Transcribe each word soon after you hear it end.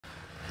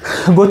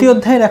গতি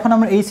অধ্যায়ের এখন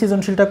আমরা এই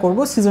সৃজনশীলটা করব।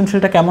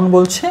 সৃজনশীলটা কেমন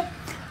বলছে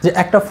যে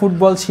একটা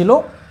ফুটবল ছিল,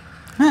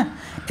 হ্যাঁ,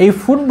 এই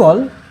ফুটবল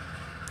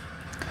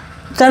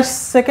 4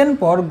 সেকেন্ড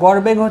পর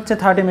গড়বেগ হচ্ছে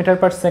 30 মিটার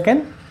পার সেকেন্ড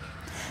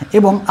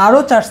এবং আরও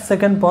 4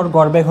 সেকেন্ড পর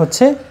গড়বেগ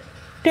হচ্ছে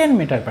 10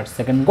 মিটার পার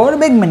সেকেন্ড।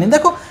 গড়বেগ মানে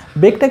দেখো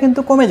বেগটা কিন্তু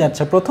কমে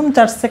যাচ্ছে। প্রথম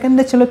 4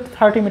 সেকেন্ডে ছিল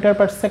 30 মিটার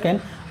পার সেকেন্ড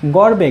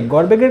গড়বেগ,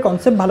 গড়বেগের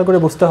কনসেপ্ট ভালো করে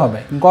বুঝতে হবে।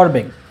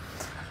 গড়বেগ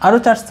আরও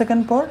 4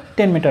 সেকেন্ড পর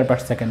 10 মিটার পার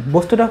সেকেন্ড।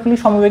 বস্তুটা কি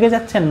সমবেগে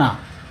যাচ্ছে? না,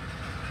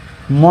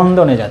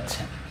 মন্দনে যাচ্ছে।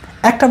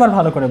 একটাবার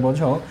ভালো করে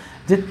বোঝো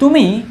যে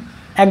তুমি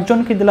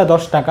একজনকে দিলা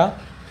 10 টাকা,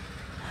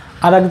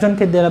 আর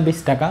একজনকে দিলা 20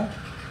 টাকা,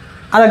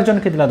 আর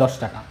একজনকে দিলা 10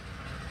 টাকা।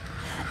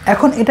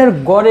 এখন এটার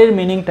গড়ের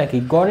মিনিংটা কি?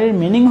 গড়ের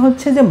মিনিং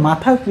হচ্ছে যে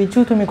মাথা পিছু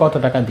তুমি কত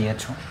টাকা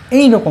দিয়েছো,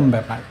 এই রকম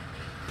ব্যাপার।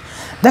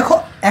 দেখো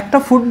একটা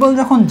ফুটবল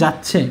যখন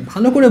যাচ্ছে,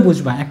 ভালো করে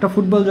বুঝবা, একটা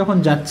ফুটবল যখন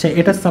যাচ্ছে,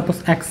 এটা সাপোজ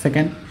 1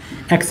 সেকেন্ড,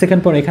 1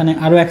 সেকেন্ড পর এখানে,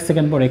 আরও 1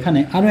 সেকেন্ড পর এখানে,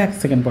 আরও 1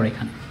 সেকেন্ড পর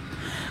এখানে।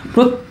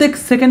 প্রত্যেক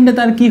সেকেন্ডে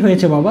তার কি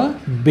হয়েছে বাবা?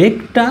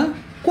 বেগটা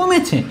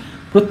কমেছে।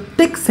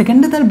 প্রত্যেক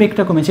সেকেন্ডে তার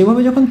বেগটা কমেছে।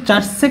 এভাবে যখন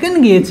 4 সেকেন্ড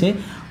গিয়েছে,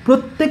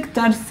 প্রত্যেক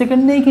 4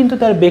 সেকেন্ডেই কিন্তু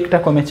তার বেগটা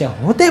কমেছে।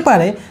 হতে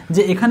পারে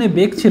যে এখানে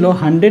বেগ ছিল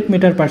 100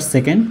 মিটার পার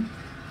সেকেন্ড,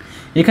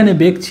 এখানে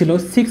বেগ ছিল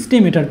 60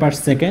 মিটার পার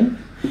সেকেন্ড,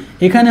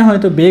 এখানে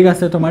হয়তো বেগ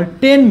আছে তোমার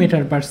 10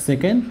 মিটার পার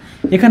সেকেন্ড,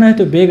 এখানে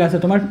হয়তো বেগ আছে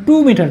তোমার 2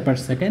 মিটার পার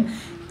সেকেন্ড।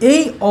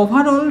 এই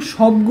ওভারঅল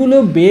সবগুলো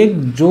বেগ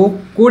যোগ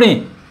করে,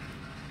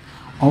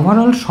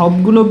 ওভারঅল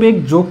সবগুলো বেগ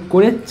যোগ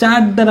করে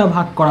 4 দ্বারা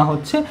ভাগ করা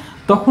হচ্ছে,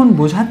 তখন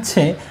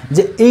বোঝাচ্ছে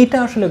যে এইটা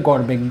আসলে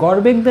গড়বেগ।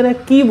 গড়বেগ দ্বারা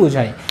কি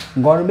বোঝায়?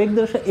 গড়বেগ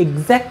দ্বারা আসলে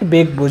এক্স্যাক্ট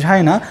বেগ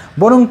বোঝায় না,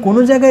 বরং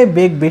কোনো জায়গায়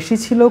বেগ বেশি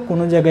ছিল,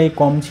 কোনো জায়গায়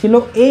কম ছিল,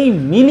 এই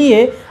মিলিয়ে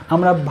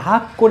আমরা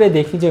ভাগ করে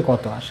দেখি যে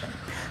কত আসে।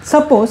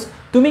 সাপোজ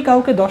তুমি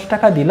কাউকে 10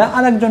 টাকা দিলা,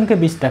 আর একজনকে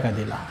 20 টাকা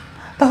দিলা,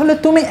 তাহলে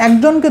তুমি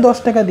একজনকে 10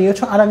 টাকা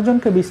দিয়েছো, আর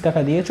একজনকে 20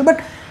 টাকা দিয়েছো। বাট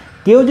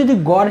কেউ যদি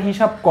গড়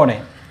হিসাব করে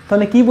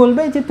তাহলে কি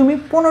বলবে? যে তুমি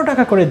 15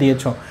 টাকা করে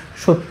দিয়েছো।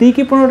 সত্যিই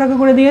কি 15 টাকা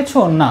করে দিয়েছো?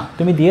 না,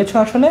 তুমি দিয়েছো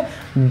আসলে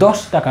 10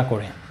 টাকা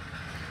করে।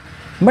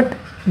 বাট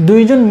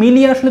দুইজন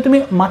মিলিয়ে আসলে তুমি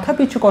মাথা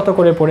পিছু কত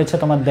করে পড়েছে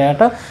তোমার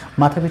দেয়াটা?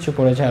 মাথা পিছু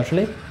পড়েছে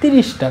আসলে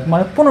 30 টাকা,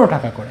 মানে 15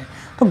 টাকা করে।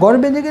 তো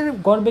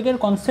গড়বেগের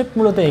কনসেপ্ট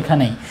মূলত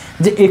এখানেই,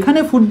 যে এখানে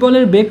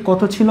ফুটবলের বেগ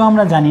কত ছিল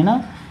আমরা জানি না,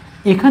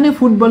 এখানে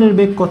ফুটবলের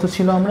বেগ কত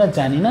ছিল আমরা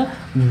জানি না,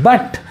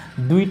 বাট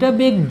দুইটা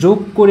বেগ যোগ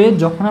করে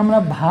যখন আমরা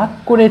ভাগ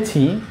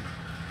করেছি,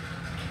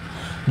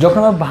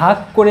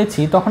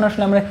 তখন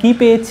আসলে আমরা কি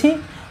পেয়েছি?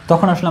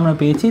 তখন আসলে আমরা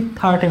পেয়েছি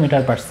 30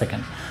 মিটার পার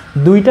সেকেন্ড।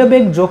 দুইটা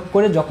বেগ যোগ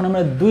করে যখন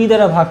আমরা 2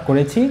 দ্বারা ভাগ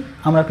করেছি,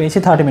 আমরা পেয়েছি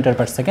 30 মিটার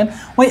পার সেকেন্ড।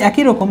 ওই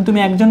একই রকম তুমি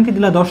একজনকে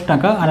দিলা 10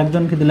 টাকা, আর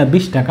একজনকে দিলা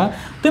 20 টাকা,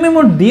 তুমি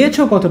মোট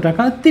দিয়েছো কত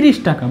টাকা? 30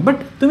 টাকা। বাট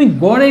তুমি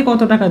গড়ে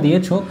কত টাকা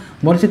দিয়েছো?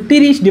 বলেছে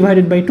 30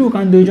 ডিভাইডেড বাই 2,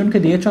 কারণ দুইজনকে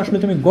দিয়েছো, আসলে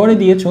তুমি গড়ে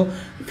দিয়েছো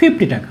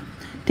 50 টাকা।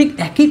 ঠিক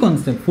একই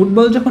কনসেপ্ট,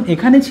 ফুটবল যখন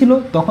এখানে ছিল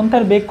তখন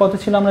তার বেগ কত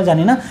ছিল আমরা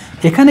জানি না,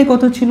 এখানে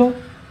কত ছিল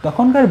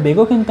তখনকার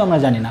বেগও কিন্তু আমরা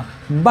জানি না।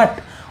 বাট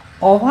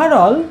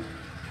ওভারঅল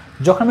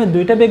যখন আমি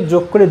দুইটা বেগ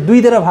যোগ করে 2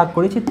 দ্বারা ভাগ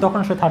করেছি, তখন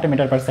আসলে 30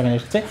 মিটার পার সেকেন্ড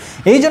এসেছে।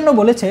 এই জন্য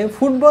বলেছে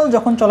ফুটবল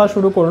যখন চলা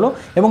শুরু করলো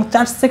এবং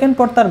 4 সেকেন্ড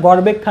পর তার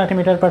গড়বেগ 30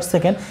 মিটার পার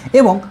সেকেন্ড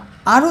এবং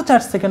আরও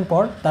 4 সেকেন্ড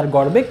পর তার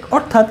গড়বেগ,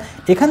 অর্থাৎ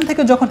এখান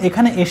থেকে যখন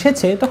এখানে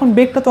এসেছে তখন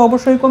বেগটা তো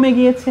অবশ্যই কমে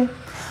গিয়েছে।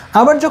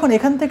 আবার যখন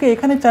এখান থেকে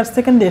এখানে 4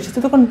 সেকেন্ডে এসেছে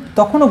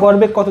তখনও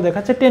গড়বেগ কত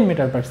দেখাচ্ছে? 10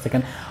 মিটার পার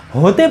সেকেন্ড।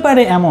 হতে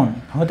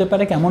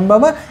পারে কেমন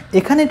বাবা?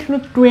 এখানে ছিল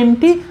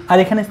 20 আর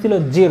এখানে ছিল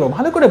 0।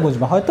 ভালো করে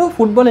বুঝবা, হয়তো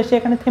ফুটবল এসে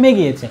এখানে থেমে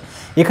গিয়েছে,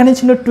 এখানে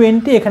ছিল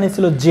 20, এখানে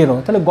ছিল 0,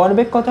 তাহলে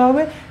গড়বেগ কত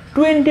হবে?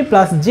 20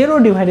 + 0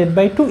 divided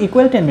by 2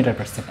 = 10 metre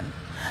per second.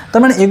 তার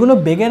মানে এগুলো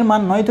বেগের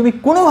মান নয়, তুমি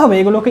কোনোভাবে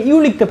এগুলোকে ইউ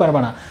লিখতে পারবে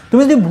না।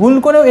 তুমি যদি ভুল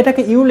করেও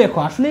এটাকে ইউ লেখো,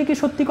 আসলে কি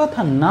সত্যি কথা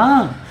না,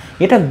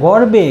 এটা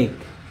গড়বেগ।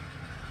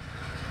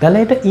 তাহলে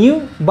এটা ইউ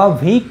বা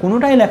ভি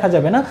কোনোটাই লেখা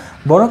যাবে না,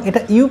 বরং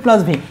এটা ইউ প্লাস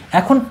ভি।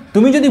 এখন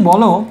তুমি যদি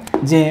বলো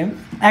যে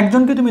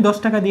একজনকে তুমি 10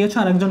 টাকা দিয়েছো,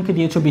 আর একজনকে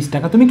দিয়েছো 20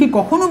 টাকা, তুমি কি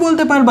কখনো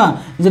বলতে পারবা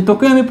যে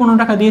তোকে আমি 15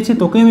 টাকা দিয়েছি,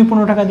 তোকে আমি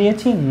 15 টাকা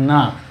দিয়েছি?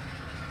 না।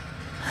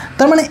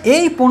 তার মানে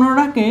এই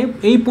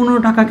 15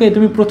 টাকাকে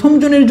তুমি প্রথম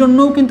জনের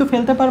জন্যও কিন্তু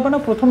ফেলতে পারবে না,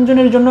 প্রথম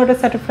জনের জন্য এটা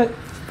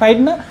স্যাটিসফাইড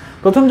না,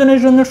 প্রথম জনের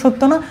জন্য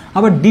সত্য না,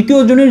 আবার দ্বিতীয়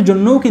জনের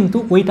জন্যও কিন্তু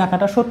ওই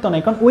টাকাটা সত্য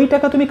নয়, কারণ ওই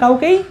টাকা তুমি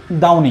কাউকেই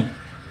দাওনি,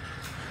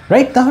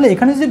 রাইট? তাহলে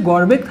এখানে যে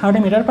গড়বেগ 30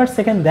 মিটার পার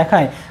সেকেন্ড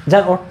দেখায়,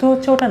 যার অর্থ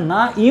হচ্ছে ওটা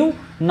না ইউ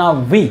না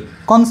ভি।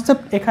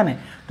 কনসেপ্ট এখানে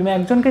তুমি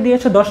একজনকে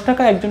দিয়েছো 10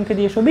 টাকা, একজনকে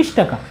দিয়েছো 20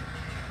 টাকা,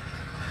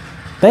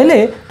 তাইলে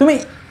তুমি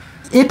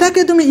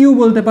এটাকে তুমি ইউ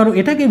বলতে পারো,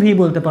 এটাকে ভি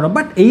বলতে পারো,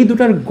 বাট এই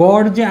দুটার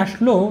গড় যে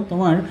আসলো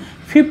তোমার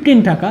 15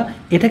 টাকা,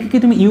 এটাকে কি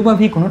তুমি ইউ বা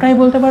ভি কোনোটাই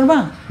বলতে পারবা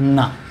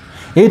না।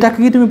 এইটাকে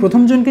কি তুমি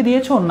প্রথম জনকে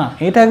দিয়েছো? না।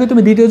 এটাকে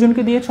তুমি দ্বিতীয়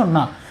জনকে দিয়েছো?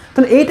 না।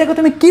 তাহলে এইটাকে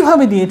তুমি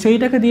কিভাবে দিয়েছো?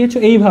 এইটাকে দিয়েছো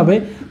এইভাবে,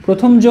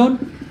 প্রথম জন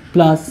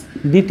প্লাস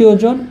দ্বিতীয়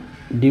জন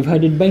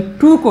ডিভাইডেড বাই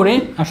 2 করে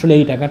আসলে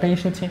এই টাকাটা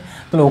এসেছে।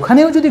 তাহলে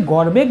ওখানেও যদি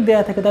গড়বেগ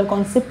দেওয়া থাকে, তার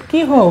কনসেপ্ট কী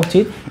হওয়া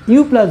উচিত?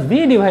 You plus b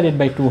divided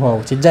by 2 হওয়া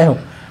উচিত। যাই হোক,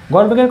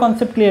 গড়বেগের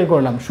কনসেপ্ট ক্লিয়ার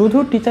করলাম। শুধু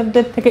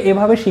টিচারদের থেকে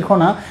এভাবে শিখো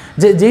না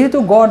যে যেহেতু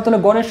গড়, তাহলে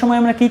গড়ের সময়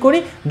আমরা কি করি?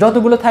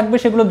 যতগুলো থাকবে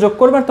সেগুলো যোগ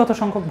করবো আর তত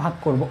সংখ্যক ভাগ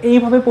করব,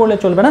 এইভাবে পড়লে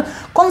চলবে না,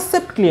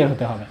 কনসেপ্ট ক্লিয়ার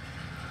হতে হবে।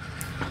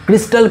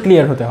 ক্রিস্টাল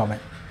ক্লিয়ার হতে হবে।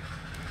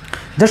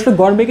 জাস্ট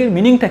গড় বেগের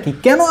মিনিংটা কি,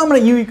 কেন আমরা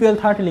ইউ ইকুয়াল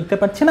 30 লিখতে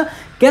পারছি না,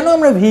 কেন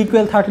আমরা ভি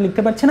ইকুয়াল 30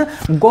 লিখতে পারছি না,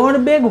 গড়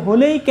বেগ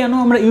হলেই কেন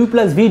আমরা you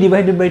plus b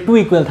divided by 2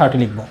 equal 30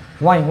 লিখবো?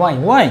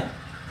 ওয়াই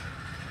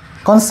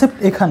কনসেপ্ট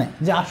এখানে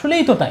যে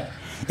আসলেই তো তাই।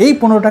 এই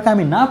 15 টাকা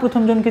আমি না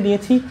প্রথম জনকে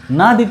দিয়েছি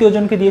না দ্বিতীয়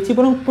জনকে দিয়েছি,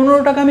 বরং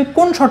 15 টাকা আমি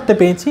কোন শর্তে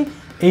পেয়েছি?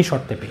 এই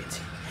শর্তে পেয়েছি।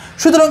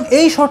 সুতরাং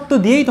এই শর্ত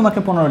দিয়েই তোমাকে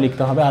 15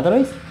 লিখতে হবে,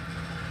 আদারওয়াইজ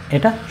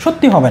এটা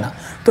সত্যি হবে না।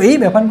 তো এই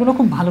ব্যাপারগুলো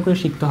খুব ভালো করে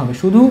শিখতে হবে।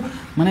 শুধু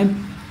মানে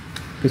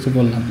কিছু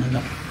বললাম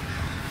না,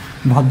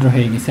 ভদ্র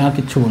হয়ে গেছে, আর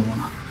কিচ্ছু বলবো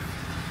না।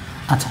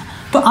 আচ্ছা,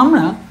 তো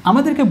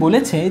আমাদেরকে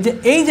বলেছে যে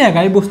এই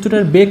জায়গায়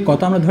বস্তুটার বেগ কত,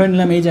 আমরা ধরে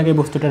নিলাম এই জায়গায়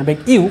বস্তুটার বেগ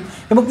ইউ,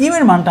 এবং ইউ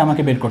এর মানটা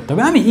আমাকে বের করতে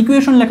হবে। আমি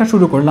ইকুয়েশন লেখা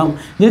শুরু করলাম,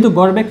 যেহেতু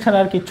গড় বেগ ছাড়া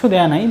আর কিচ্ছু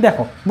দেয়া নাই।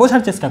 দেখো,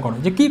 বোঝার চেষ্টা করো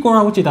যে কী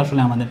করা উচিত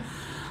আসলে আমাদের।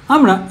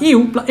 আমরা ইউ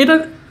এটার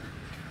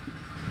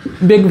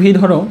বেগ ভি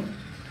ধরো,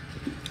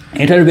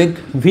 এটার বেগ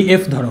ভি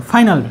এফ ধরো,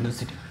 final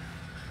velocity.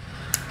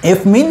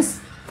 F means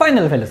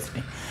final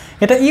velocity,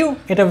 এটা ইউ,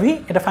 এটা ভি,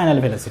 এটা ফাইনাল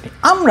ভেলোসিটি।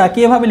 আমরা কি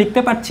এভাবে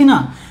লিখতে পারছি না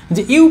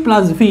যে you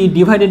plus b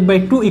divided by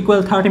 2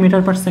 equal 30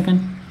 metre per second?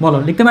 বলো,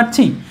 লিখতে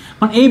পারছি?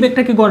 কারণ এই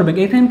বেগটাকে গড় বেগ,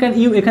 এখানকার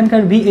ইউ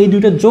এখানকার ভি, এই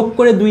দুইটা যোগ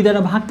করে 2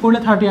 দ্বারা ভাগ করলে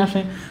 30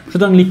 আসে,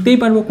 সুতরাং লিখতেই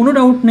পারবো, কোনো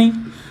ডাউট নেই।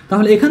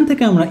 তাহলে এখান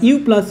থেকে আমরা ইউ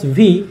প্লাস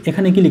ভি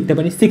এখানে কি লিখতে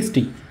পারি?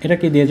 60।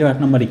 এটাকে দিয়ে যাও 1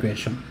 নম্বর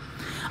ইকুয়েশন।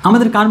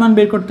 আমাদের কার মান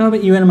বের করতে হবে?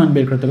 ইউ এর মান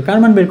বের করতে হবে। কার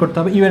মান বের করতে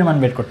হবে? ইউ এর মান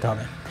বের করতে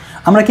হবে।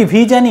 আমরা কি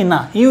ভি জানি? না।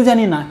 ইউ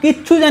জানি না,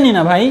 কিচ্ছু জানি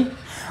না ভাই।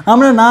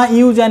 আমরা না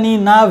ইউ জানি,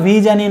 না ভি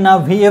জানি, না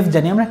ভি এফ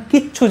জানি, আমরা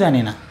কিচ্ছু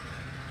জানি না।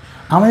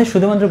 আমাদের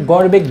শুধুমাত্র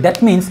গড় বেগ, দ্যাট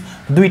মিনস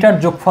দুইটার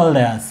যোগফল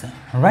দেওয়া আছে,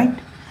 রাইট?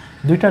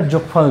 দুইটার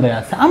যোগফল দেওয়া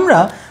আছে। আমরা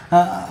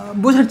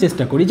বোঝার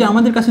চেষ্টা করি যে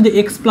আমাদের কাছে যদি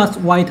এক্স প্লাস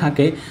ওয়াই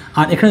থাকে,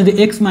 আর এখানে যদি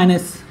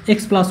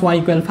x plus Y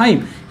equal 5,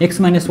 x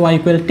minus Y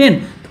equal 10,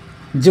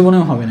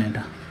 জীবনেও হবে না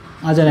এটা,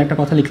 আজ আর একটা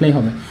কথা লিখলেই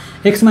হবে।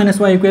 এক্স মাইনাস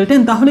ওয়াই ইকুয়াল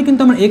 10, তাহলে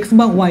কিন্তু আমরা এক্স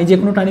বা ওয়াই যে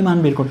কোনোটারই মান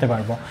বের করতে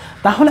পারবো।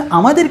 তাহলে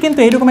আমাদের কিন্তু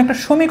এইরকম একটা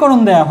সমীকরণ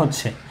দেওয়া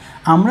হচ্ছে।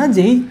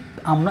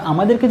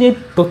 আমাদেরকে যে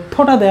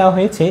তথ্যটা দেওয়া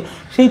হয়েছে,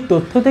 সেই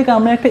তথ্য থেকে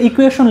আমরা একটা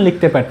ইকুয়েশন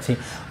লিখতে পারছি।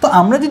 তো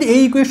আমরা যদি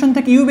এই ইকুয়েশন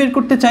থেকে ইউ বের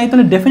করতে চাই,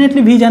 তাহলে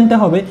ডেফিনেটলি ভি জানতে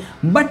হবে।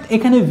 বাট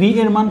এখানে ভি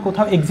এর মান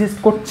কোথাও এক্সিস্ট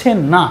করছে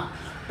না,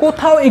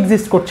 কোথাও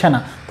এক্সিস্ট করছে না।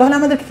 তাহলে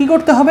আমাদের কী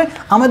করতে হবে?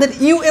 আমাদের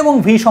ইউ এবং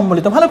ভি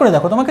সম্বলিত, ভালো করে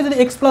দেখো, তোমাকে যদি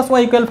এক্স প্লাস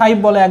ওয়াই ইকুয়াল 5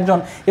 বলে একজন,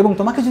 এবং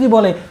তোমাকে যদি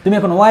বলে তুমি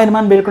এখন ওয়াই এর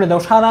মান বের করে দাও,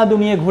 সারা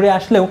দুনিয়া ঘুরে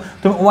আসলেও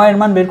তুমি ওয়াই এর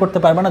মান বের করতে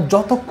পারবে না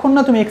যতক্ষণ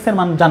না তুমি এক্স এর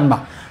মান জানবা,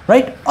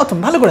 রাইট? অথবা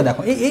ভালো করে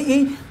দেখো,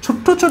 এই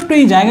ছোট্ট ছোট্ট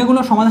এই জায়গাগুলো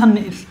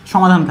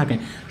সমাধান থাকে,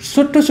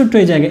 ছোট্ট ছোট্ট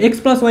এই জায়গায়। এক্স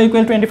প্লাস ওয়াই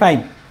ইকুয়াল 25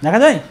 দেখা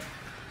যায়?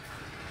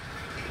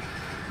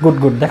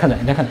 গুড, দেখা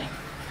যায়।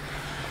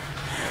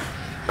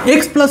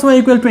 এক্স প্লাস ওয়াই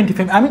ইকুয়াল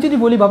 25, আমি যদি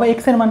বলি বাবা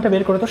এক্স এর মানটা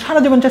বের করো, তো সারা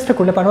জীবন চেষ্টা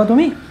করলে পারো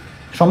তুমি?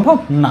 সম্ভব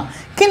না।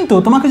 কিন্তু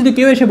তোমাকে যদি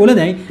কেউ এসে বলে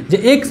দেয় যে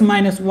এক্স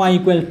মাইনাস ওয়াই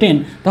ইকুয়াল 10,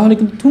 তাহলে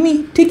কিন্তু তুমি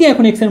ঠিকই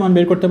এখন এক্স এর মান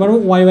বের করতে পারবো,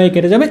 ওয়াই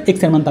কেটে যাবে,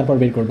 এক্স এর মান তারপর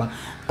বের করবা।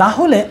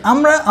 তাহলে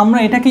আমরা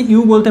এটাকে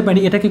ইউ বলতে পারি,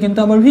 এটাকে কিন্তু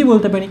আবার ভি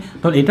বলতে পারি।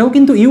 তাহলে এটাও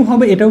কিন্তু ইউ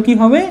হবে, এটাও কি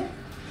হবে?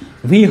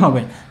 ভি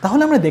হবে।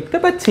 তাহলে আমরা দেখতে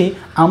পাচ্ছি,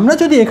 আমরা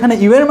যদি এখানে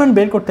ইউ এর মান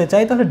বের করতে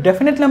চাই, তাহলে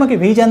ডেফিনেটলি আমাকে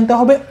ভি জানতে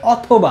হবে,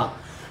 অথবা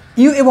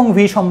ইউ এবং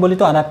ভি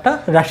সম্বলিত আর একটা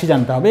রাশি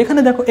জানতে হবে। এখানে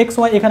দেখো এক্স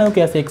ওয়াই, এখানেও কি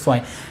আছে এক্স ওয়াই।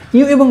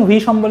 ইউ এবং ভি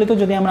সম্বলিত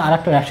যদি আমরা আর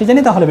একটা রাশি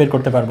জানি, তাহলে বের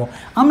করতে পারবো।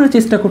 আমরা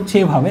চেষ্টা করছি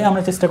এভাবে,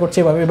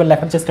 এবার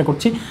লেখার চেষ্টা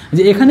করছি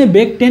যে এখানে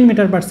বেগ 10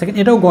 মিটার পার সেকেন্ড,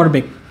 এটাও গড়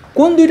বেগ।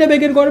 কোন দুইটা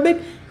বেগের গড় বেগ?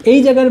 এই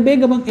জায়গার বেগ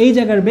এবং এই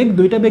জায়গার বেগ,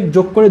 দুইটা বেগ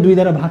যোগ করে 2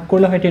 দ্বারা ভাগ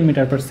করলে হয় 10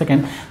 মিটার পার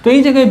সেকেন্ড। তো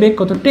এই জায়গায় বেগ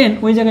কত? 10,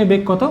 ওই জায়গায়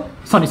বেগ কত?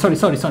 সরি,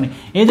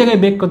 এই জায়গায়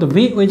বেগ কত?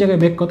 ভি, ওই জায়গায়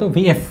বেগ কত?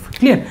 V F.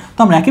 ক্লিয়ার? তো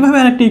আমরা একইভাবে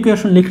আরেকটা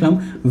ইকুয়েশন লিখলাম,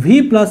 V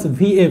plus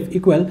V F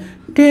equal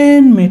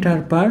 10 metre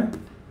per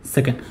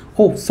second.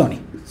 ও সরি,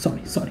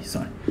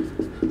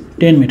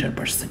 10 মিটার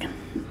পার সেকেন্ড।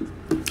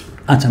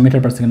 আচ্ছা,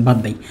 মিটার পার সেকেন্ড বাদ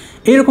দেই,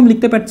 এইরকম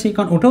লিখতে পারছি,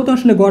 কারণ ওটাও তো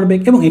আসলে গড়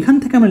বেগ। এবং এখান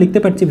থেকে আমরা লিখতে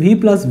পারছি V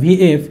plus V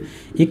F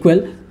equal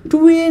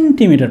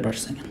 20 metre per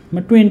second, বা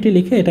 20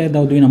 লিখে এটা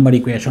দাও 2 নম্বর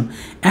ইকুয়েশন।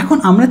 এখন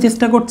আমরা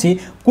চেষ্টা করছি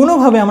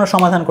কোনোভাবে আমরা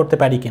সমাধান করতে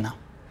পারি কিনা।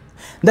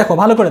 দেখো,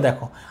 ভালো করে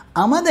দেখো,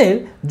 আমাদের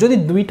যদি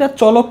দুইটা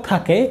চলক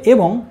থাকে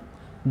এবং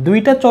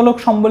দুইটা চলক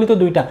সম্বলিত,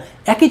 দুইটা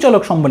একই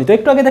চলক সম্বলিত,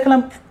 একটু আগে দেখলাম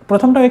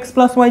প্রথমটা এক্স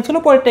প্লাস ওয়াই ছিল,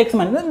 পরেরটা এক্স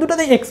মাইনাস,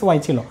 দুটাতেই এক্স ওয়াই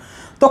ছিল,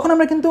 তখন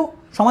আমরা কিন্তু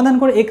সমাধান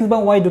করে এক্স বা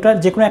ওয়াই দুটার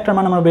যে কোনো একটার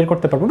মান আমরা বের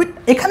করতে পারবো। বাট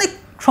এখানে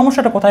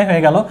সমস্যাটা কোথায়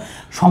হয়ে গেল?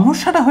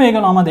 সমস্যাটা হয়ে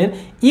গেল আমাদের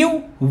ইউ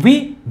ভি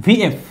ভি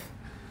এফ,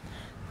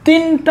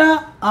 3টা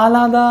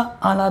আলাদা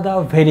আলাদা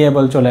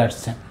ভেরিয়েবল চলে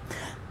আসছে,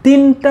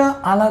 3টা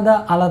আলাদা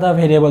আলাদা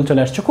ভেরিয়েবল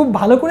চলে আসছে। খুব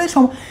ভালো করে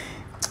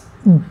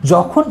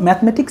যখন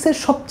ম্যাথমেটিক্সের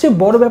সবচেয়ে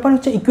বড় ব্যাপার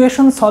হচ্ছে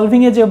ইকুয়েশন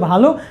সলভিংয়ে যে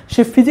ভালো,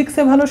 সে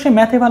ফিজিক্সে ভালো, সে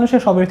ম্যাথে ভালো, সে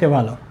সবইতে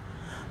ভালো।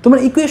 তোমরা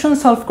ইকুয়েশন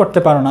সলভ করতে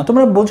পারো না,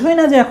 তোমরা বোঝোই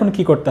না যে এখন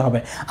কি করতে হবে।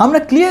 আমরা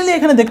ক্লিয়ারলি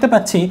এখানে দেখতে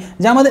পাচ্ছি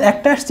যে আমাদের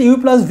একটা আসছে ইউ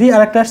প্লাস ভি,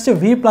 আর একটা আসছে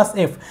ভি প্লাস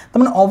এফ। তার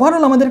মানে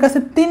ওভারঅল আমাদের কাছে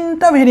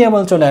 3টা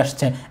ভেরিয়েবল চলে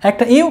আসছে,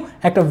 একটা ইউ,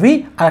 একটা ভি,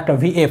 আর একটা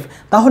ভি এফ।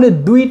 তাহলে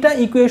 2টা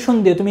ইকুয়েশন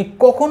দিয়ে তুমি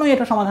কখনোই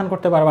এটা সমাধান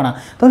করতে পারবে না।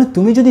 তাহলে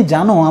তুমি যদি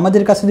জানো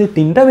আমাদের কাছে যদি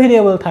 3টা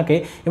ভেরিয়েবল থাকে,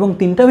 এবং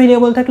 3টা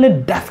ভেরিয়েবল থাকলে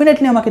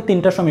ডেফিনেটলি আমাকে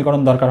 3টা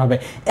সমীকরণ দরকার হবে,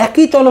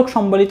 একই চলক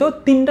সম্বলিত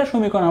 3টা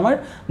সমীকরণ আমার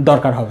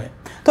দরকার হবে।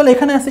 তাহলে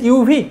এখানে আছে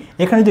ইউভি,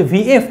 এখানে যদি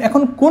ভিএফ,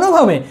 এখন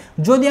কোনোভাবে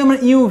যদি আমরা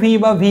ইউভি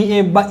বা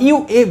ভিএফ বা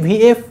ইউএ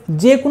ভিএফ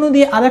যে কোনো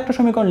দিয়ে আর একটা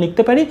সমীকরণ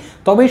লিখতে পারি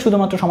তবেই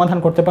শুধুমাত্র সমাধান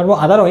করতে পারবো,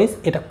 আদারওয়াইজ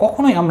এটা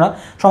কখনোই আমরা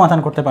সমাধান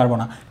করতে পারবো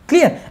না।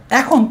 ক্লিয়ার?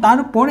 এখন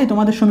তারপরে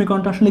তোমাদের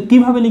সমীকরণটা আসলে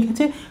কীভাবে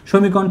লিখেছে?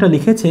 সমীকরণটা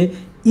লিখেছে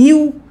you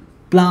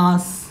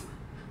plus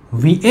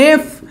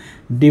VF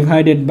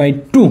divided by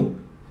 2,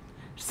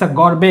 it's a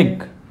গড় বেগ,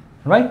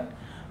 রাইট?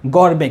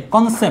 গড় বেগ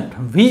কনসেপ্ট,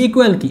 ভি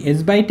ইকুয়াল কি এস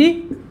বাই টি,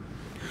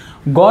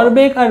 গড়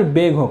বেগ আর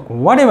বেগ হোক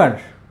হোয়াট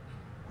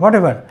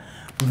এভার,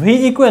 ভি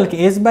ইকুয়াল কি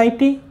এস বাই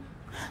টি।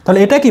 তাহলে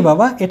এটা কি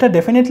বাবা? এটা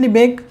ডেফিনেটলি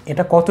বেগ।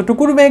 এটা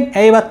কতটুকুর বেগ?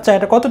 এই বাচ্চা,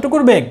 এটা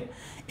কতটুকুর বেগ?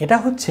 এটা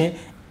হচ্ছে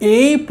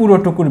এই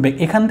পুরোটুকুর বেগ,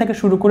 এখান থেকে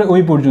শুরু করে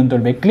ওই পর্যন্তর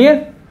বেগ। ক্লিয়ার?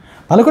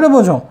 ভালো করে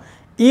বোঝো।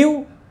 ইউ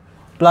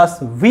প্লাস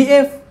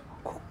ভিএফ,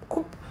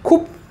 খুব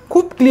খুব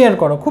খুব ক্লিয়ার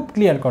করো, খুব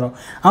ক্লিয়ার করো।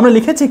 আমরা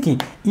লিখেছি কি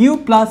ইউ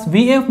প্লাস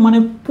ভিএফ মানে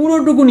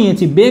পুরোটুকু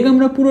নিয়েছি, বেগ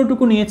আমরা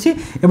পুরোটুকু নিয়েছি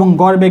এবং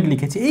গড় বেগ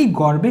লিখেছি। এই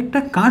গড় বেগটা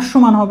কার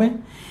সমান হবে?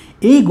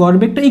 এই গড়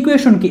বেগটা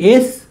ইকুয়েশন কি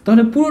এস,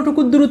 তাহলে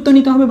পুরোটুকুর দূরত্ব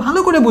নিতে হবে। ভালো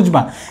করে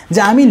বুঝবা যে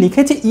আমি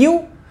লিখেছি ইউ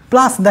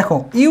প্লাস, দেখো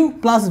ইউ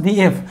প্লাস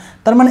ভিএফ,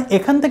 তার মানে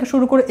এখান থেকে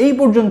শুরু করে এই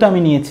পর্যন্ত আমি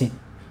নিয়েছি,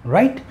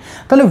 রাইট?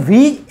 তাহলে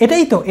ভি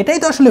এটাই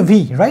তো আসলে ভি,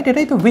 রাইট?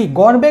 এটাই তো ভি।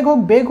 গড় বেগ হোক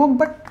বেগ হোক,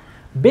 বাট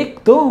বেগ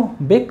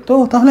তো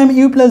তাহলে আমি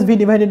you plus b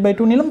divided by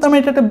 2 নিলাম, তার মানে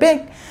এটা একটা বেগ।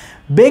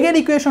 বেগের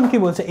ইকুয়েশন কি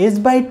বলছে? S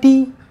by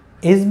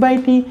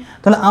T.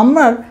 তাহলে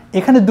আমার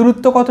এখানে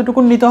দূরত্ব কতটুকু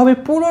নিতে হবে?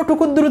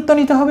 পুরোটুকুর দূরত্ব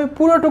নিতে হবে,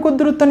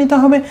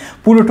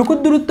 পুরোটুকুর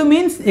দূরত্ব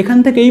মিনস এখান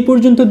থেকে এই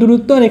পর্যন্ত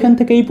দূরত্ব আর এখান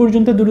থেকে এই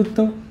পর্যন্ত দূরত্ব,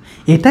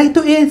 এটাই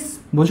তো এস।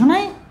 বোঝো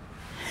নাই?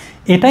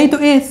 এটাই তো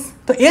এস।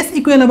 তো এস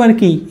ইকুয়াল আবার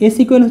কি? এস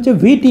ইকুয়াল হচ্ছে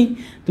ভিটি।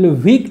 তাহলে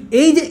ভি,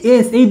 এই যে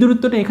এস, এই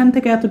দূরত্বটা এখান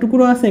থেকে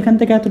এতটুকুরও আছে, এখান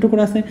থেকে এতটুকুর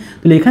আছে,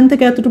 তাহলে এখান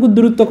থেকে এতটুকুর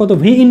দূরত্ব কত?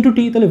 V into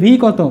T. তাহলে ভি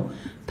কত?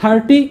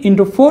 30 ×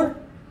 4,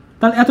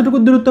 তাহলে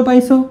এতটুকুর দূরত্ব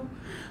পাইছো।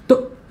 তো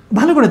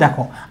ভালো করে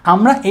দেখো,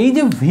 আমরা এই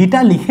যে ভিটা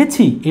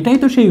লিখেছি এটাই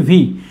তো সেই ভি,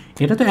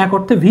 এটা তো এক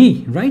অর্থে ভি,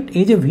 রাইট?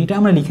 এই যে ভিটা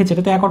আমরা লিখেছি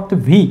এটা তো এক অর্থে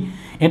ভি,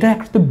 এটা এক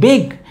অর্থে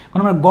বেগ।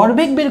 কারণ আমরা গড়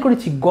বেগ বের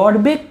করেছি। গড়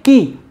বেগ কি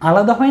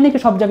আলাদা হয় নাকি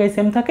সব জায়গায়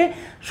সেম থাকে?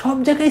 সব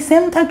জায়গায়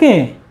সেম থাকে।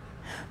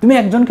 তুমি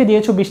একজনকে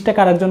দিয়েছো 20 টাকা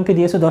আর একজনকে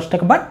দিয়েছো 10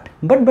 টাকা, বাট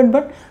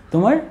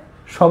তোমার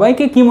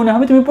সবাইকে কি মনে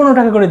হবে? তুমি 15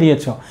 টাকা করে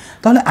দিয়েছো।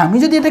 তাহলে আমি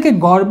যদি এটাকে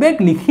গড় বেগ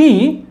লিখি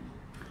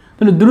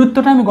তাহলে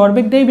দূরত্বটা আমি গড়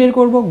বেগ দিয়েই বের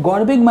করবো।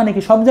 গড় বেগ মানে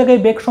কি? সব জায়গায়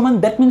বেগ সমান,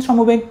 দ্যাট মিনস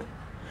সমবেগ।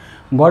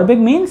 গড় বেগ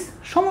মিনস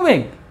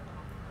সমবেগ।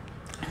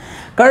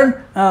 কারণ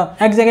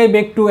এক জায়গায়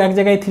বেগ 2, এক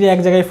জায়গায় 3, এক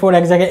জায়গায় 4,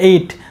 এক জায়গায়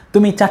 8,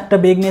 তুমি 4টা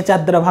বেগ নিয়ে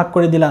 4 দ্বারা ভাগ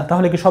করে দিলা,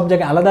 তাহলে কি সব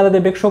জায়গায় আলাদা আলাদা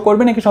বেগ শো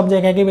করবে নাকি সব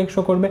জায়গায় একই বেগ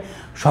শো করবে?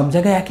 সব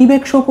জায়গায় একই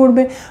বেগ শো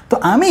করবে। তো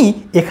আমি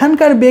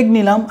এখানকার বেগ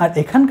নিলাম আর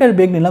এখানকার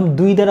বেগ নিলাম,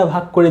 2 দ্বারা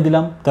ভাগ করে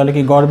দিলাম, তাহলে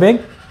কি গড়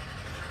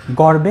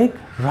বেগ,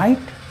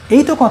 রাইট?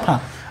 এই তো কথা,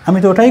 আমি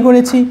তো ওটাই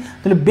করেছি।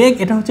 তাহলে বেগ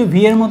এটা হচ্ছে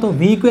ভি এর মতো,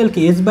 ভি ইকুয়াল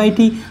কি এস বাই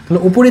টি। তাহলে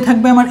উপরে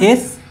থাকবে আমার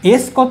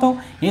এস কত?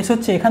 এস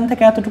হচ্ছে এখান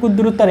থেকে এতটুকুর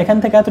দূরত্ব আর এখান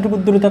থেকে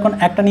এতটুকুর দূরত্ব, এখন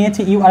একটা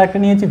নিয়েছি ইউ আর একটা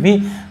নিয়েছি ভি,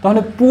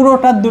 তাহলে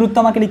পুরোটার দূরত্ব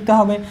আমাকে লিখতে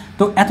হবে।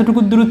 তো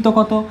এতটুকুর দূরত্ব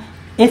কত?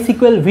 এস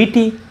ইকুয়াল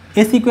ভিটি।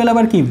 এস ইকুয়াল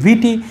আবার কি?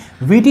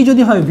 ভিটি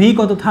যদি হয় ভি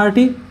কত?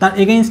 30, তার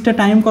এগেইনস্টে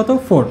টাইম কত?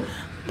 4,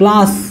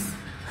 প্লাস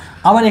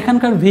আবার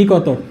এখানকার ভি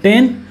কত?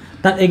 10,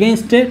 তার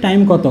এগেইনস্টে টাইম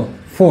কত?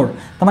 4।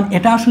 তার মানে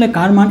এটা আসলে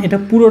কার মান? এটা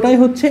পুরোটাই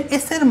হচ্ছে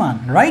এস এর মান,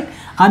 রাইট?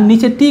 আর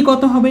নিচে টি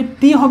কত হবে?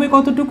 টি হবে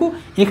কতটুকু?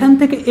 এখান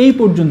থেকে এই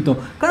পর্যন্ত।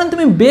 কারণ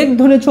তুমি বেগ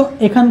ধরেছো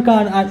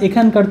এখানকার আর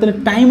এখানকার, তাহলে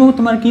টাইমও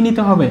তোমার কি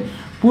নিতে হবে?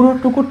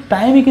 পুরোটুকু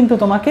টাইমই কিন্তু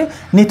তোমাকে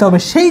নিতে হবে।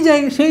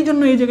 সেই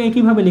জন্য এই জায়গায়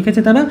কীভাবে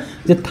লিখেছে তারা?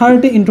 যে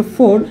 30 ×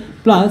 4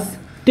 প্লাস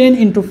 10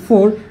 ×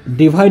 4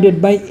 ডিভাইডেড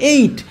বাই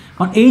 8।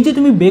 কারণ এই যে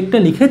তুমি বেগটা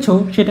লিখেছো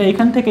সেটা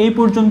এখান থেকে এই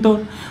পর্যন্ত,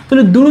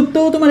 তাহলে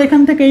দূরত্বও তোমার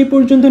এখান থেকে এই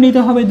পর্যন্ত নিতে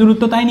হবে।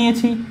 দূরত্ব তাই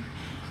নিয়েছি,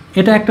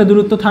 এটা একটা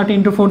দূরত্ব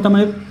 30 × 4, তার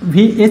মানে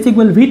ভি এস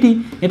ইকুয়াল ভিটি,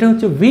 এটা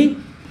হচ্ছে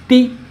ভিটি।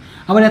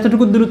 আবার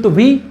এতটুকুর দূরত্ব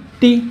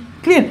ভিটি।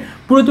 ক্লিয়ার?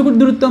 পুরোটুকুর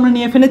দূরত্ব আমরা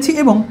নিয়ে ফেলেছি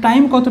এবং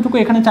টাইম কতটুকু?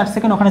 এখানে 4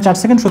 সেকেন্ড, ওখানে 4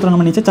 সেকেন্ড, সুতরাং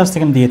আমরা নিচে 4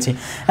 সেকেন্ড দিয়েছি।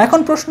 এখন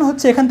প্রশ্ন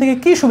হচ্ছে এখান থেকে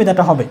কী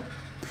সুবিধাটা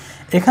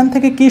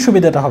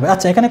হবে?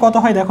 আচ্ছা, এখানে কত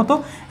হয় দেখো তো?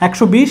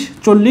 120,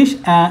 40,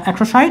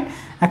 160,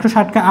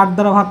 160কে 8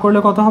 দ্বারা ভাগ করলে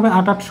কত হবে?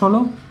 8 8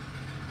 16,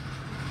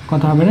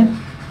 কত হবে রে?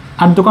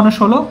 8 দোকানে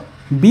 16,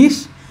 20,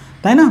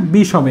 তাই না?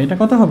 20 হবে। এটা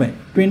কত হবে?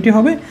 20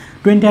 হবে।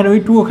 20 আর ওই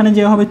 2 ওখানে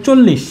যে হবে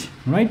 40,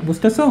 রাইট?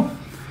 বুঝতেছো?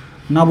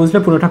 না বুঝলে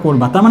পুরোটা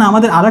করবা। তার মানে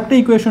আমাদের আরেকটা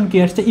ইকুয়েশন কি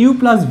আসছে? You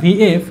plus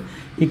VF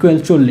equal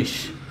 40।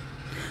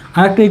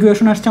 আরেকটা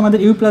ইকুয়েশন আসছে আমাদের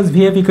ইউ প্লাস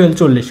ভিএফ ইকুয়াল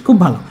 40। খুব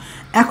ভালো।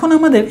 এখন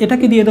আমাদের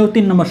এটাকে দিয়ে দাও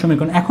 3 নম্বর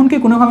সমীকরণ। এখন কি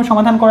কোনোভাবে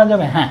সমাধান করা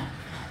যাবে? হ্যাঁ,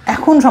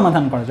 এখন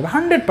সমাধান করা যাবে,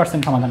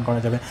 100% সমাধান করা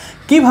যাবে।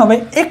 কীভাবে?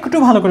 একটু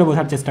ভালো করে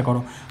বোঝার চেষ্টা করো।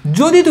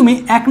 যদি তুমি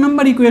 1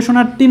 নম্বর ইকুয়েশন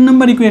আর 3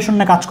 নম্বর ইকুয়েশন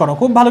নিয়ে কাজ করো,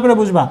 খুব ভালো করে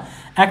বুঝবা।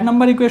 1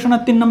 নম্বর ইকুয়েশন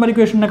আর 3 নম্বর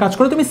ইকুয়েশন নিয়ে কাজ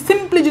করো, তুমি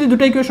সিম্পলি যদি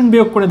দুটো ইকুয়েশন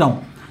বিয়োগ করে দাও,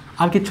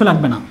 আর কিচ্ছু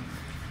লাগবে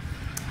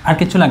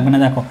না।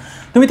 দেখো,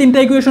 তুমি 3টা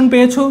ইকুয়েশন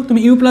পেয়েছো, তুমি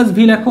ইউ প্লাস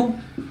ভি লেখো।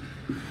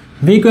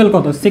 ভি ইকুয়াল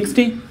কত?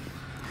 60।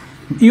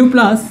 ইউ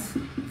প্লাস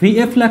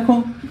ভিএফ লেখো,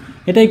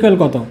 এটা ইকুয়াল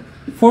কত?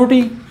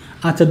 40।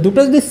 আচ্ছা, দুটো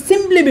যদি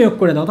সিম্পলি বিয়োগ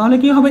করে দাও তাহলে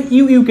কি হবে?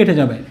 ইউ কেটে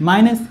যাবে,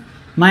 মাইনাস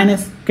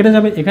মাইনাস কেটে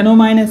যাবে, এখানেও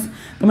মাইনাস,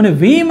 তার মানে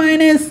V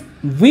minus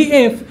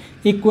VF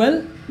equal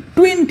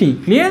 20।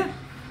 Clear?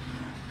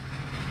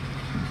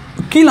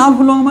 কী লাভ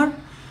হলো আমার?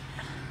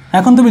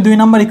 এখন তুমি 2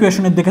 নম্বর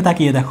ইকুয়েশনের দিকে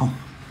তাকিয়ে দেখো,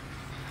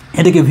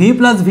 এটাকে ভি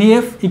প্লাস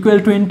ভিএফ ইকুয়াল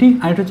 20,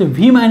 আর এটা হচ্ছে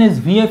V minus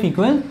VF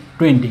equal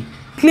 20।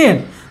 Clear?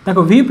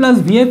 দেখো ভি প্লাস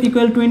ভিএফ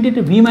ইকুয়াল 20,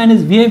 এটা ভি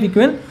মাইনাস ভিএফ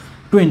ইকুয়াল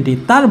 20।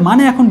 তার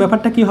মানে এখন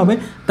ব্যাপারটা কী হবে,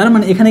 তার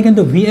মানে এখানে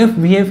কিন্তু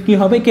ভিএফ কী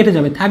হবে, কেটে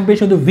যাবে, থাকবে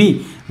শুধু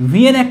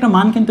ভি এর একটা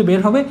মান কিন্তু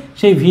বের হবে,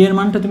 সেই ভি এর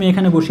মানটা তুমি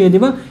এখানে বসিয়ে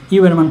দিবা,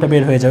 ইউ এর মানটা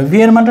বের হয়ে যাবে, ভি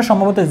এর মানটা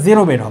সম্ভবত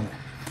 0 বের হবে,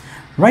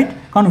 রাইট?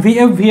 কারণ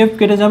ভিএফ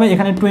কেটে যাবে,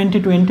 এখানে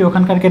 20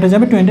 ওখানকার কেটে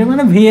যাবে, 20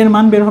 মানে ভি এর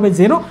মান বের হবে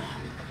 0।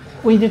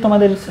 ওই যে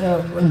তোমাদের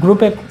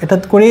গ্রুপে এটা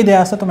করেই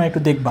দেওয়া আছে, তোমরা একটু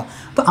দেখবা।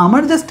 তো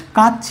আমার জাস্ট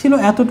কাজ ছিল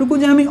এতটুকু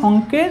যে আমি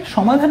অঙ্কের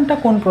সমাধানটা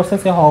কোন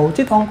প্রসেসে হওয়া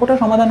উচিত, অঙ্কটা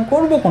সমাধান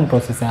করব কোন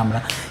প্রসেসে, আমরা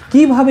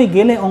কিভাবে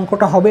গেলে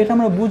অঙ্কটা হবে এটা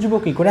আমরা বুঝবো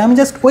কী করে। আমি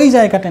জাস্ট ওই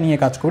জায়গাটা নিয়ে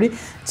কাজ করি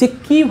যে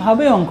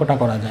কিভাবে অঙ্কটা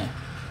করা যায়,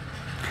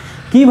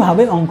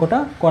 কিভাবে অঙ্কটা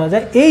করা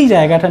যায়, এই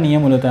জায়গাটা নিয়ে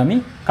মূলত আমি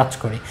কাজ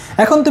করি।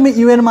 এখন তুমি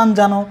ইউ এর মান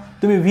জানো,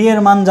 তুমি ভি এর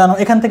মান জানো,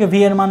 এখান থেকে ভি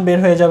এর মান বের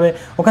হয়ে যাবে,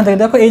 ওখান থেকে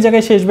দেখো এই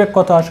জায়গায় শেষ বেগ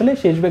কত, আসলে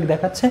শেষ বেগ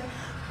দেখাচ্ছে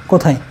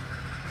কোথায়।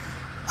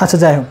 আচ্ছা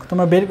যাই হোক,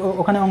 তোমরা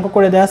ওখানে অঙ্ক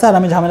করে দেওয়া আছে, আর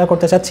আমি ঝামেলা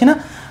করতে চাচ্ছি না।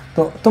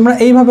 তো তোমরা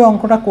এইভাবে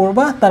অঙ্কটা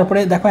করবা। তারপরে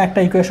দেখো একটা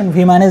ইকুয়েশন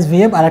ভি মাইনাস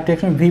ভিএফ আর একটা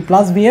ইকুয়েশন ভি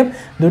প্লাস ভিএফ,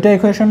 দুটো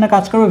ইকুয়েশনে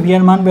কাজ করবে, ভি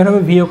এর মান বের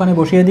হবে, ভি ওখানে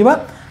বসিয়ে দিবা,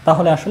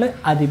 তাহলে আসলে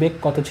আদি বেগ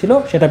কত ছিল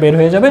সেটা বের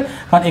হয়ে যাবে।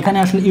 কারণ এখানে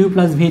আসলে ইউ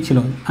প্লাস ভি ছিল,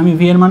 আমি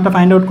ভি এর মানটা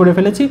ফাইন্ড আউট করে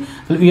ফেলেছি,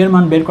 তাহলে ইউ এর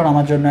মান বের করা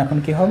আমার জন্য এখন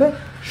কি হবে,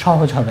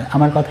 সহজ হবে।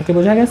 আমার কথা কি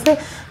বোঝা গেছে?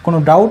 কোনো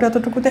ডাউট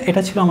এতটুকুতে?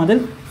 এটা ছিল আমাদের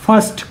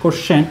ফার্স্ট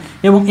কোশ্চেন।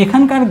 এবং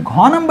এখানকার ঘ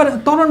নাম্বার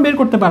ত্বরণ বের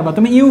করতে পারবা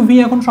তুমি, ইউ ভি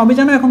এখন সবই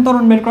জানো, এখন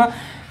ত্বরণ বের করা।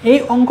 এই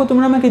অঙ্ক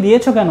তোমরা আমাকে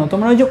দিয়েছো কেন,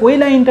 তোমরা ওই যে ওই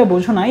লাইনটা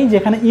বোঝো নাই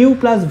যেখানে you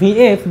plus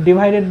VF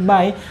divided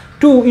by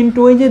 2 into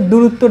ওই যে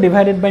দূরত্ব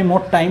ডিভাইডেড বাই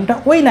মোট টাইমটা,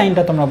 ওই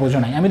লাইনটা তোমরা বোঝো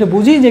নাই। আমি তো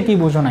বুঝি যে কি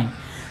বোঝো নাই,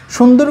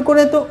 সুন্দর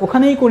করে তো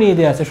ওখানেই করিয়ে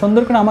দেওয়া আছে,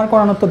 সুন্দর করে আমার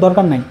করানোর তো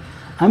দরকার নাই,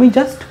 আমি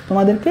জাস্ট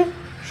তোমাদেরকে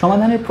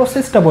সমাধানের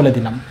প্রসেসটা বলে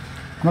দিলাম।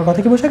 আমার কথা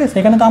কি বোঝা গেছে?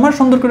 এখানে তো আমার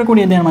সুন্দর করে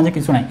করিয়ে দেওয়ার মাঝে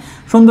কিছু নাই,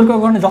 সুন্দর করে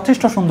ওখানে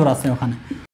যথেষ্ট সুন্দর আছে ওখানে।